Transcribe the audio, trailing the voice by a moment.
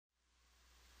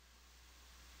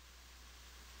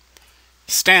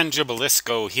Stan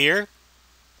Gibilisco here.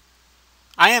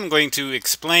 I am going to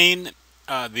explain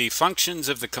the functions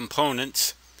of the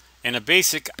components in a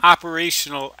basic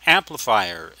operational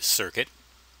amplifier circuit.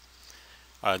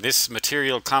 This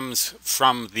material comes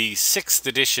from the 6th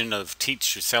edition of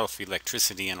Teach Yourself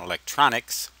Electricity and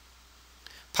Electronics,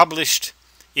 published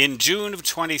in June of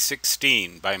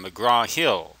 2016 by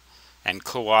McGraw-Hill and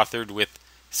co-authored with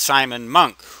Simon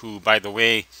Monk, who, by the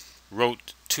way,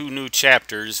 wrote 2 new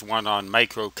chapters, one on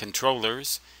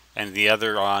microcontrollers and the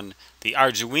other on the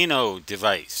Arduino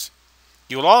device.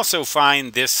 You'll also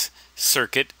find this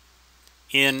circuit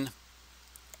in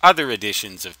other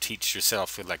editions of Teach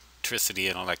Yourself Electricity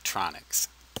and Electronics.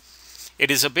 It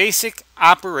is a basic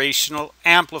operational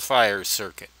amplifier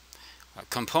circuit.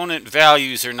 Component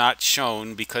values are not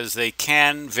shown because they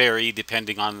can vary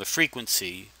depending on the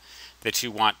frequency that you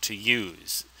want to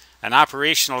use. An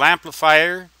operational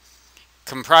amplifier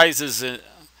comprises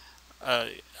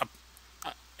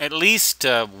at least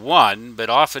one, but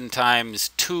oftentimes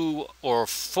 2 or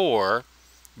 4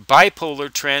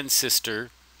 bipolar transistor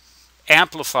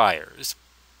amplifiers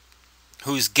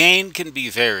whose gain can be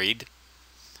varied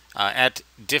at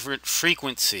different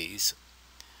frequencies,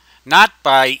 not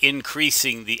by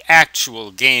increasing the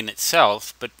actual gain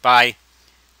itself, but by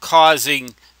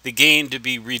causing the gain to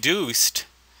be reduced,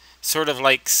 sort of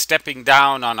like stepping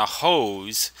down on a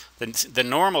hose. The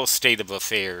normal state of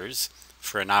affairs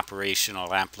for an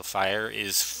operational amplifier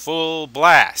is full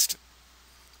blast,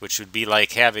 which would be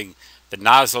like having the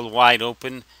nozzle wide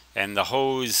open and the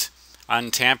hose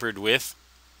untampered with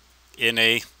in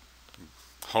a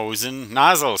hose and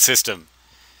nozzle system.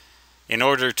 In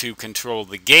order to control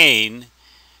the gain,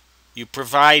 you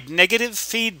provide negative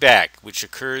feedback, which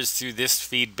occurs through this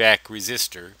feedback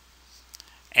resistor,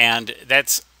 and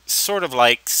that's sort of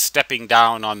like stepping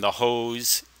down on the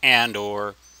hose and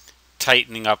or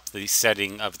tightening up the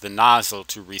setting of the nozzle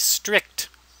to restrict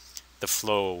the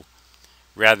flow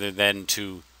rather than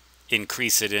to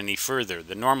increase it any further.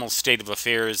 The normal state of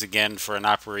affairs, again, for an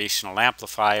operational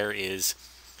amplifier is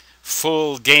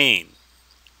full gain.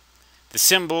 The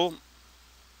symbol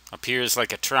appears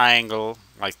like a triangle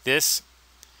like this.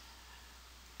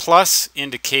 Plus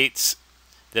indicates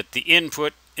that the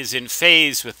input is in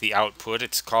phase with the output.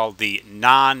 It's called the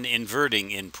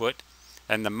non-inverting input.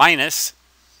 And the minus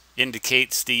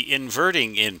indicates the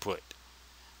inverting input,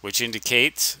 which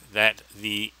indicates that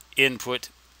the input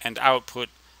and output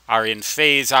are in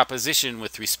phase opposition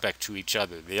with respect to each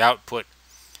other. The output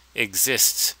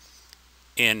exists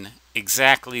in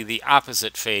exactly the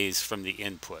opposite phase from the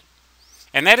input.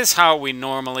 And that is how we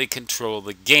normally control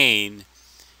the gain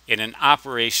in an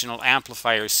operational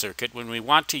amplifier circuit when we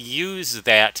want to use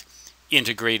that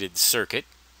integrated circuit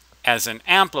as an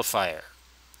amplifier.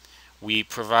 We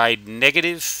provide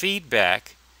negative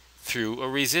feedback through a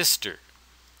resistor.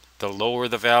 The lower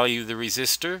the value of the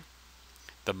resistor,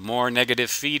 the more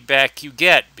negative feedback you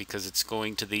get because it's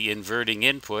going to the inverting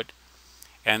input,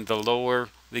 and the lower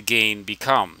the gain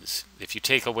becomes. If you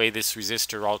take away this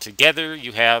resistor altogether,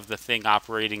 you have the thing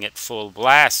operating at full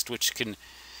blast, which can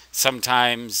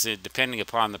sometimes, depending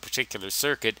upon the particular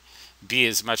circuit, be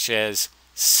as much as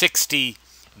 60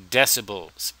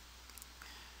 decibels.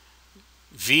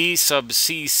 V sub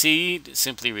Cc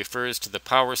simply refers to the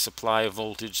power supply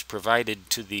voltage provided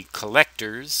to the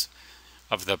collectors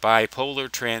of the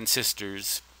bipolar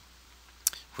transistors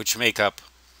which make up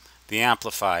the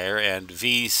amplifier, and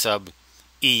V sub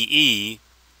EE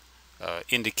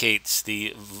indicates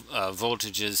the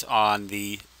voltages on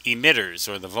the emitters,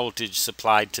 or the voltage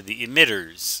supplied to the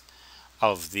emitters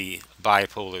of the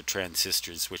bipolar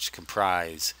transistors which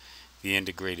comprise the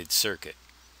integrated circuit.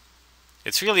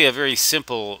 It's really a very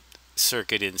simple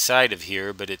circuit inside of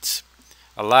here, but it's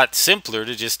a lot simpler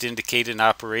to just indicate an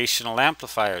operational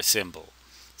amplifier symbol.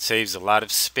 It saves a lot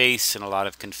of space and a lot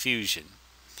of confusion.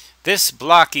 This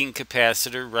blocking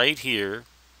capacitor right here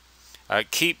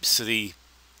keeps the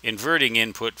inverting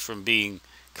input from being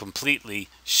completely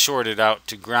shorted out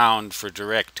to ground for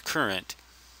direct current,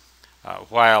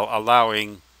 while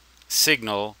allowing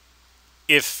signal,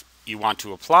 if you want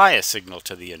to apply a signal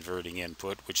to the inverting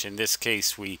input, which in this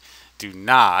case we do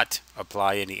not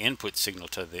apply any input signal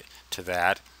to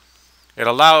that, it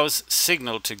allows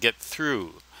signal to get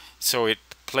through. So it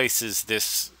places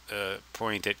this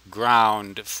point at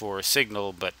ground for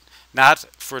signal, but not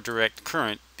for direct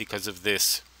current because of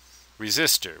this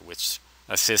resistor, which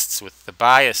assists with the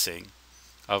biasing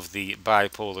of the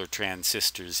bipolar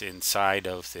transistors inside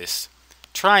of this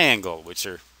triangle, which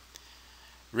are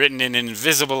written in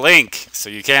invisible ink, so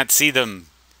you can't see them,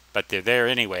 but they're there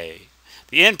anyway.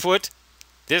 The input,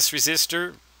 this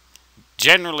resistor,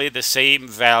 generally the same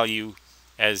value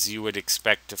as you would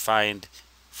expect to find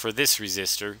for this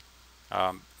resistor,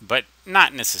 but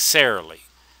not necessarily.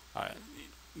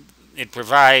 It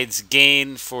provides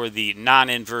gain for the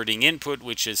non-inverting input,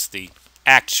 which is the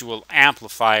actual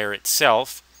amplifier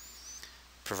itself,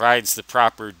 provides the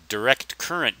proper direct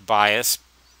current bias.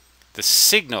 The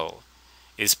signal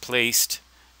is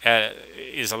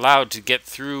allowed to get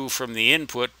through from the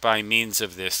input by means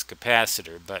of this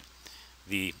capacitor, but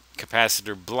the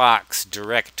capacitor blocks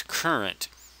direct current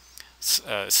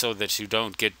so that you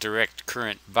don't get direct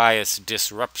current bias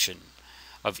disruption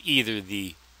of either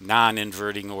the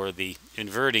non-inverting or the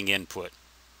inverting input.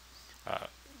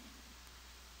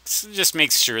 So just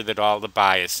makes sure that all the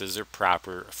biases are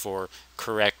proper for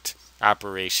correct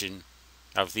operation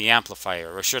of the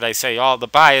amplifier, or should I say all the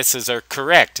biases are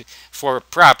correct for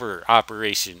proper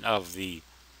operation of the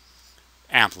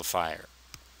amplifier.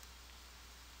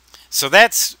 So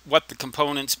that's what the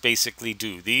components basically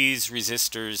do. These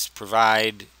resistors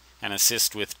provide and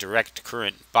assist with direct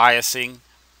current biasing.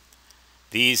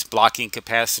 These blocking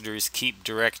capacitors keep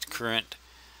direct current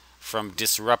from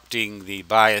disrupting the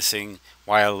biasing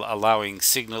while allowing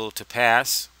signal to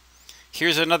pass.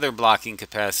 Here's another blocking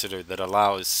capacitor that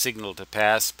allows signal to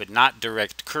pass but not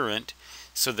direct current,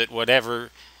 so that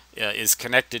whatever is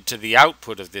connected to the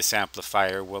output of this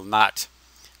amplifier will not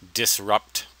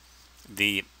disrupt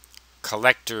the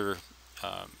collector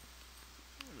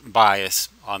bias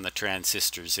on the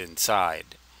transistors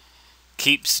inside.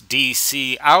 Keeps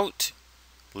DC out,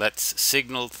 lets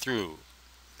signal through.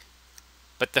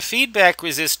 But the feedback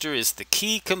resistor is the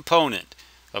key component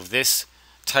of this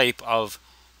type of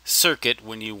circuit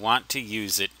when you want to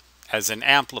use it as an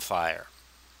amplifier.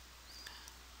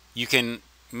 You can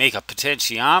make a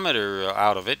potentiometer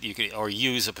out of it, or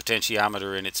use a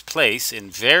potentiometer in its place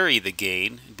and vary the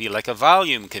gain. It'd be like a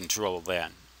volume control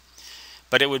then.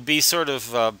 But it would be sort of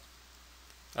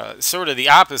the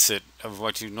opposite of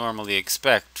what you normally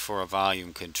expect for a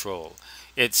volume control.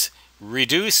 It's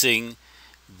reducing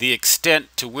the extent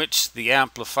to which the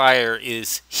amplifier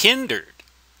is hindered,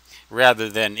 rather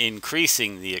than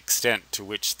increasing the extent to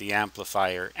which the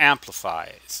amplifier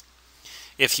amplifies.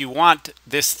 If you want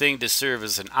this thing to serve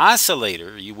as an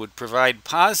oscillator, you would provide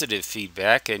positive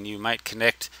feedback, and you might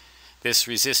connect this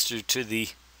resistor to the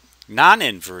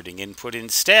non-inverting input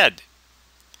instead.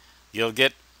 You'll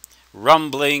get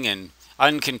rumbling and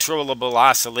uncontrollable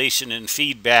oscillation and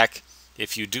feedback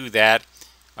if you do that,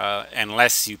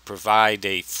 unless you provide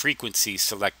a frequency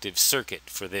selective circuit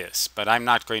for this. But I'm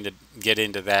not going to get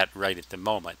into that right at the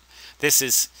moment. This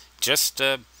is just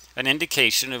an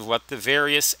indication of what the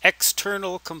various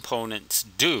external components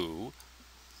do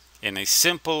in a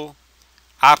simple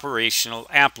operational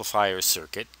amplifier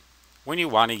circuit when you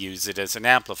want to use it as an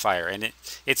amplifier. And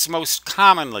it's most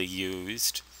commonly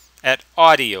used at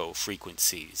audio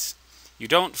frequencies. You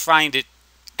don't find it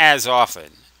as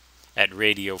often at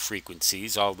radio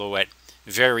frequencies, although at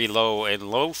very low and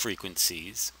low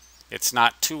frequencies it's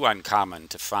not too uncommon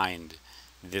to find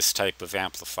this type of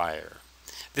amplifier.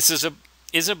 This is a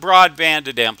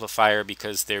broad-banded amplifier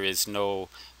because there is no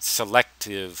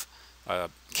selective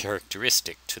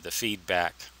characteristic to the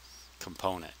feedback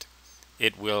component.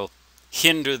 It will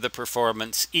hinder the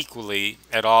performance equally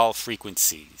at all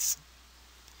frequencies,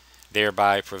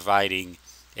 thereby providing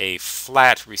a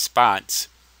flat response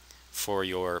for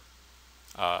your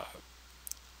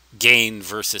gain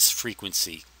versus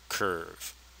frequency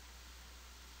curve.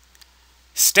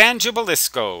 Stan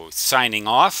Gibilisco signing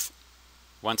off.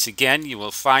 Once again, you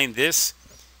will find this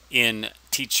in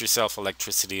Teach Yourself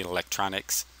Electricity and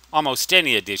Electronics, almost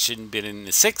any edition, but in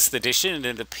the 6th edition, and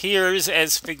it appears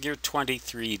as figure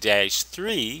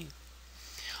 23-3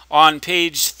 on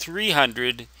page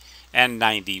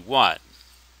 391.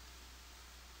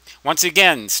 Once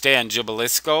again, Stan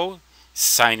Gibilisco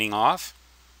signing off.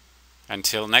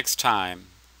 Until next time,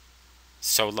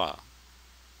 so long.